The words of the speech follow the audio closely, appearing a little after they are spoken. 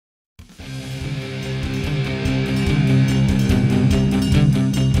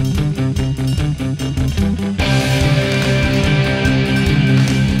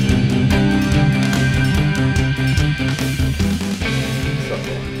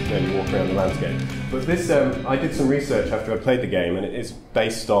and walk around the landscape. But this, I did some research after I played the game, and it is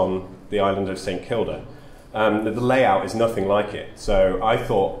based on the island of St. Kilda. The layout is nothing like it. So I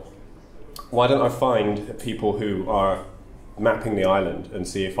thought, why don't I find people who are mapping the island and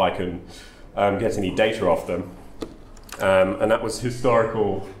see if I can get any data off them. And that was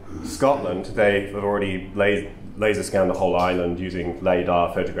Historical Scotland. They've already laser scanned the whole island using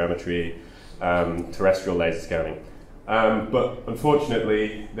LiDAR, photogrammetry, terrestrial laser scanning. But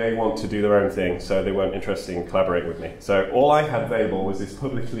unfortunately, they want to do their own thing, so they weren't interested in collaborating with me. So all I had available was this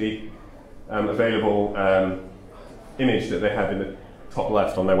publicly available image that they have in the top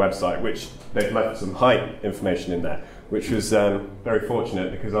left on their website, which they've left some height information in there, which was very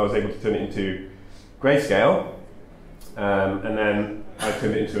fortunate because I was able to turn it into grayscale, and then I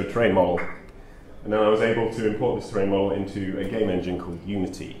turned it into a terrain model. And then I was able to import this terrain model into a game engine called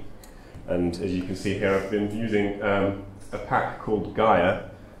Unity. And as you can see here, I've been using a pack called Gaia,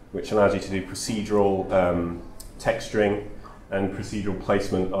 which allows you to do procedural texturing and procedural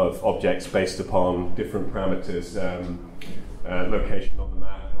placement of objects based upon different parameters, location on the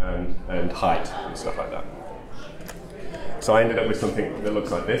map and height and stuff like that. So I ended up with something that looks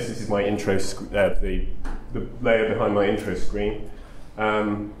like this. This is my intro, the layer behind my intro screen.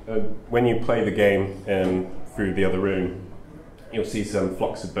 When you play the game through the other room, you'll see some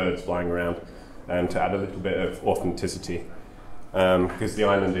flocks of birds flying around to add a little bit of authenticity, because the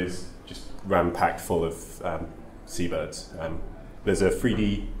island is just ram-packed full of seabirds. There's a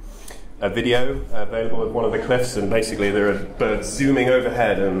 3D video available of one of the cliffs, and basically there are birds zooming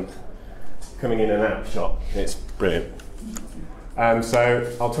overhead and coming in and out of shot. It's brilliant.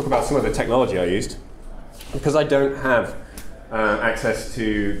 So I'll talk about some of the technology I used. Because I don't have access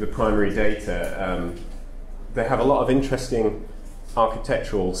to the primary data, they have a lot of interesting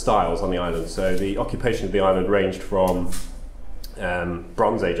architectural styles on the island. So the occupation of the island ranged from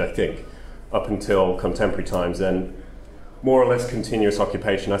Bronze Age, I think, up until contemporary times, and more or less continuous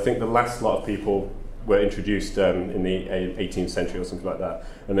occupation. I think the last lot of people were introduced in the 18th century or something like that,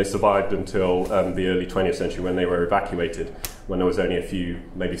 and they survived until the early 20th century when they were evacuated, when there was only a few,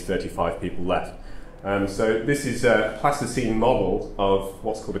 maybe 35 people left. So this is a plasticine model of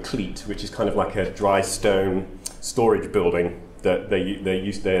what's called a cleat, which is kind of like a dry stone storage building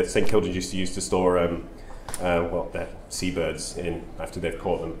that St. Kilda used to use to store their seabirds in after they've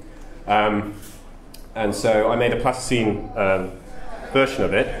caught them. And so I made a plasticine version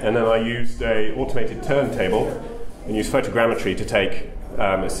of it, and then I used a automated turntable and used photogrammetry to take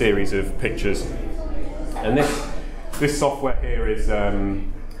a series of pictures. And this software here is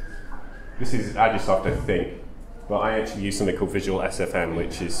this is Agisoft, I think, but I actually use something called Visual SFM,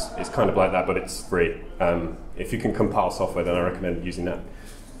 which is kind of like that, but it's free. If you can compile software, then I recommend using that.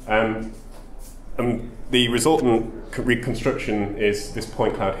 The resultant reconstruction is this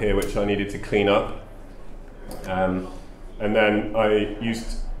point cloud here, which I needed to clean up. And then I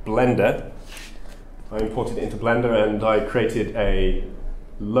used Blender. I imported it into Blender, and I created a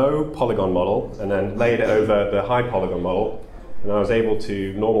low polygon model, and then laid it over the high polygon model, and I was able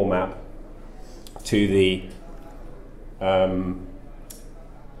to normal map to the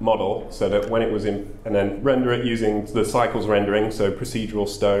model, so that when it was in, and then render it using the cycles rendering, so procedural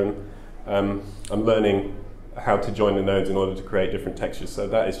stone. I'm learning how to join the nodes in order to create different textures. So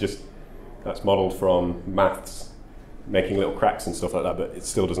that's modeled from maths, making little cracks and stuff like that, but it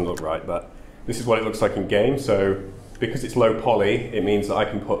still doesn't look right. But this is what it looks like in game. So because it's low poly, it means that I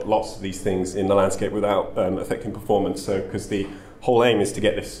can put lots of these things in the landscape without affecting performance. So because the whole aim is to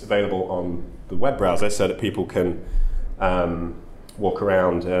get this available on the web browser so that people can walk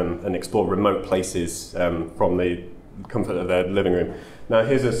around and explore remote places from the comfort of their living room. Now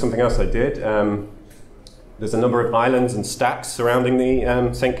here's something else I did. There's a number of islands and stacks surrounding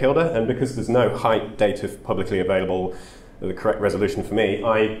the St. Kilda, and because there's no height data publicly available at the correct resolution for me,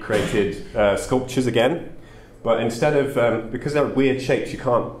 I created sculptures again. But instead of, because they're weird shapes, you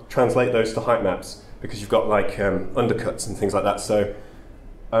can't translate those to height maps because you've got like undercuts and things like that. So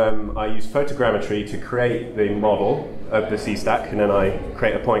I use photogrammetry to create the model of the sea stack, and then I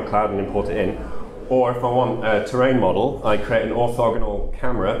create a point cloud and import it in. Or if I want a terrain model, I create an orthogonal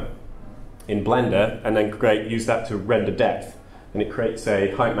camera in Blender and then use that to render depth. And it creates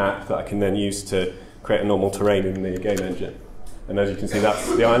a height map that I can then use to create a normal terrain in the game engine. And as you can see,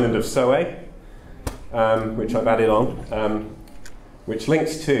 that's the island of Soe, which I've added on, which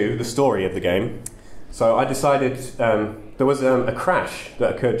links to the story of the game. So I decided there was a crash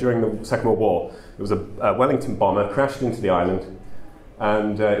that occurred during the Second World War. It was a Wellington bomber crashed into the island,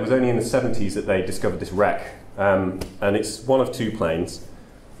 and it was only in the 70s that they discovered this wreck. And it's one of two planes.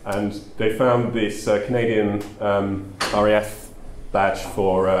 And they found this Canadian RAF badge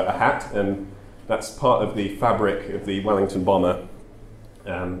for a hat, and that's part of the fabric of the Wellington Bomber.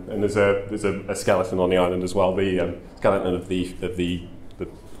 And there's a skeleton on the island as well, the skeleton of the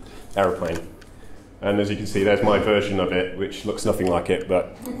aeroplane. And as you can see, there's my version of it, which looks nothing like it,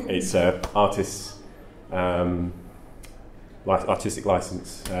 but it's artist's artistic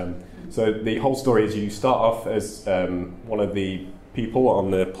license. So the whole story is you start off as one of the people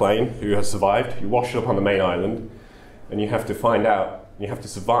on the plane who has survived. You wash up on the main island, and you have to find out, you have to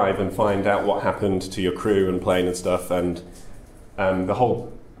survive and find out what happened to your crew and plane and stuff. And the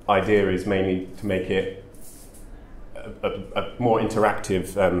whole idea is mainly to make it a more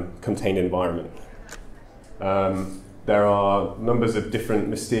interactive, contained environment. There are numbers of different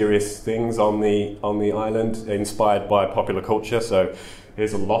mysterious things on the island inspired by popular culture. So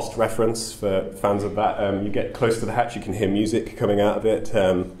here's a Lost reference for fans of that. You get close to the hatch, you can hear music coming out of it,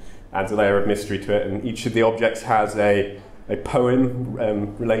 adds a layer of mystery to it. And each of the objects has a poem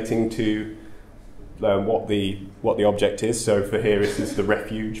relating to what the object is. So for here, this is the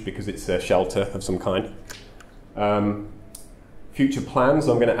refuge because it's a shelter of some kind. Future plans,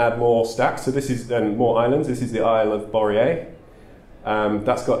 I'm going to add more stacks. So this is more islands. This is the Isle of Boreas.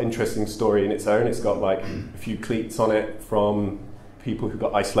 That's got an interesting story in its own. It's got like a few cleats on it from people who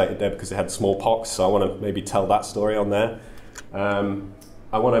got isolated there because they had smallpox. So I want to maybe tell that story on there.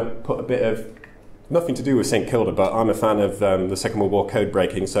 I want to put a bit of, nothing to do with St. Kilda, but I'm a fan of the Second World War code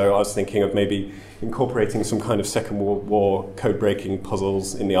breaking. So I was thinking of maybe incorporating some kind of Second World War code breaking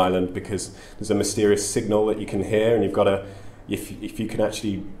puzzles in the island, because there's a mysterious signal that you can hear, and you've got to, if you can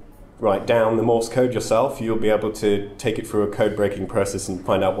actually write down the Morse code yourself, you'll be able to take it through a code breaking process and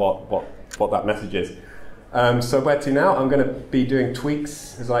find out what that message is. So where to now? I'm going to be doing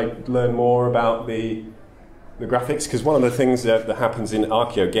tweaks as I learn more about the graphics, because one of the things that happens in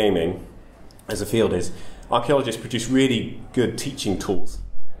archaeo gaming as a field is archaeologists produce really good teaching tools,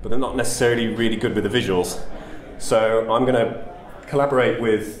 but they're not necessarily really good with the visuals. So I'm going to collaborate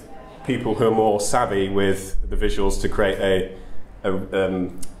with people who are more savvy with the visuals to create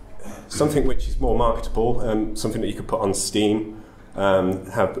something which is more marketable, something that you could put on Steam,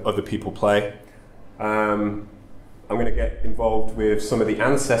 have other people play. I'm going to get involved with some of the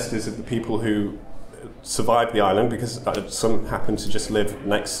ancestors of the people who survived the island, because some happen to just live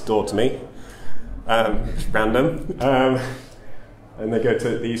next door to me, random, and they go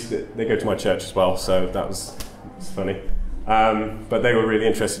to my church as well. So that was funny. But they were really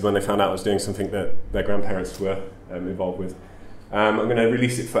interested when they found out I was doing something that their grandparents were involved with. I'm going to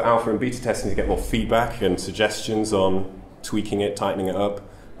release it for alpha and beta testing to get more feedback and suggestions on tweaking it, tightening it up.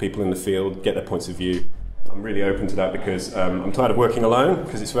 People in the field get their points of view. I'm really open to that because I'm tired of working alone,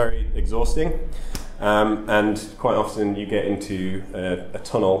 because it's very exhausting. And quite often you get into a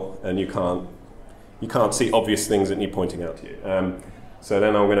tunnel and you can't see obvious things that need pointing out to you. So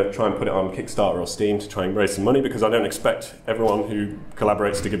then I'm going to try and put it on Kickstarter or Steam to try and raise some money, because I don't expect everyone who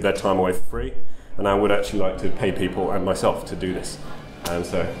collaborates to give their time away for free, and I would actually like to pay people and myself to do this. And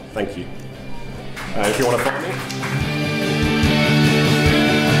so thank you. If you want to find me,